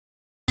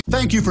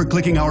Thank you for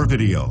clicking our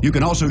video. You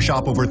can also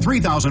shop over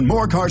 3,000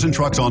 more cars and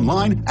trucks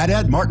online at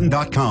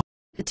edmartin.com.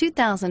 The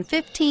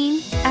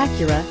 2015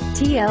 Acura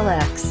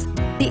TLX.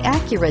 The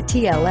Acura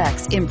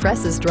TLX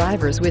impresses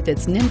drivers with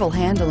its nimble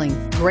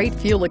handling, great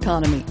fuel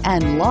economy,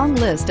 and long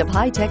list of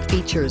high-tech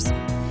features.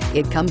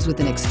 It comes with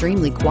an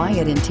extremely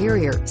quiet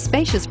interior,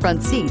 spacious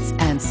front seats,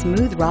 and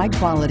smooth ride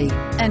quality,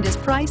 and is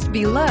priced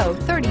below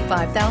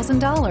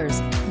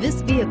 $35,000.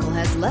 This vehicle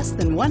has less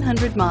than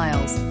 100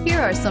 miles.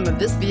 Here are some of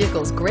this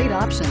vehicle's great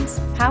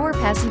options: power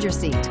passenger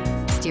seat,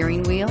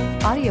 steering wheel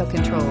audio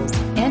controls,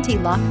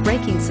 anti-lock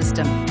braking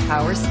system,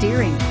 power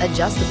steering,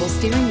 adjustable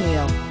steering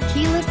wheel,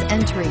 keyless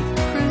entry,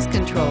 cruise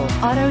control,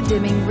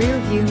 auto-dimming rear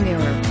view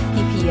mirror,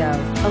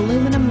 PPO,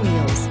 aluminum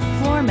wheels,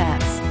 floor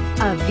mats.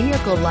 A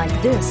vehicle like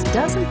this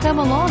doesn't come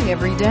along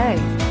every day.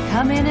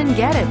 Come in and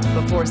get it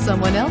before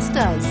someone else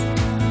does.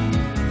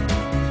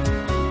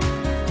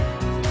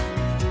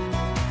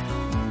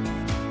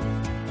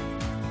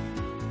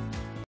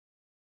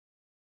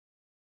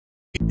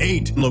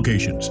 Eight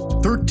locations,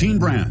 13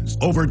 brands,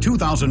 over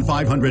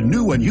 2,500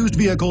 new and used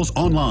vehicles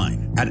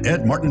online at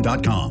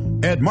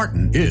edmartin.com. Ed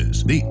Martin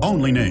is the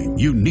only name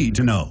you need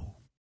to know.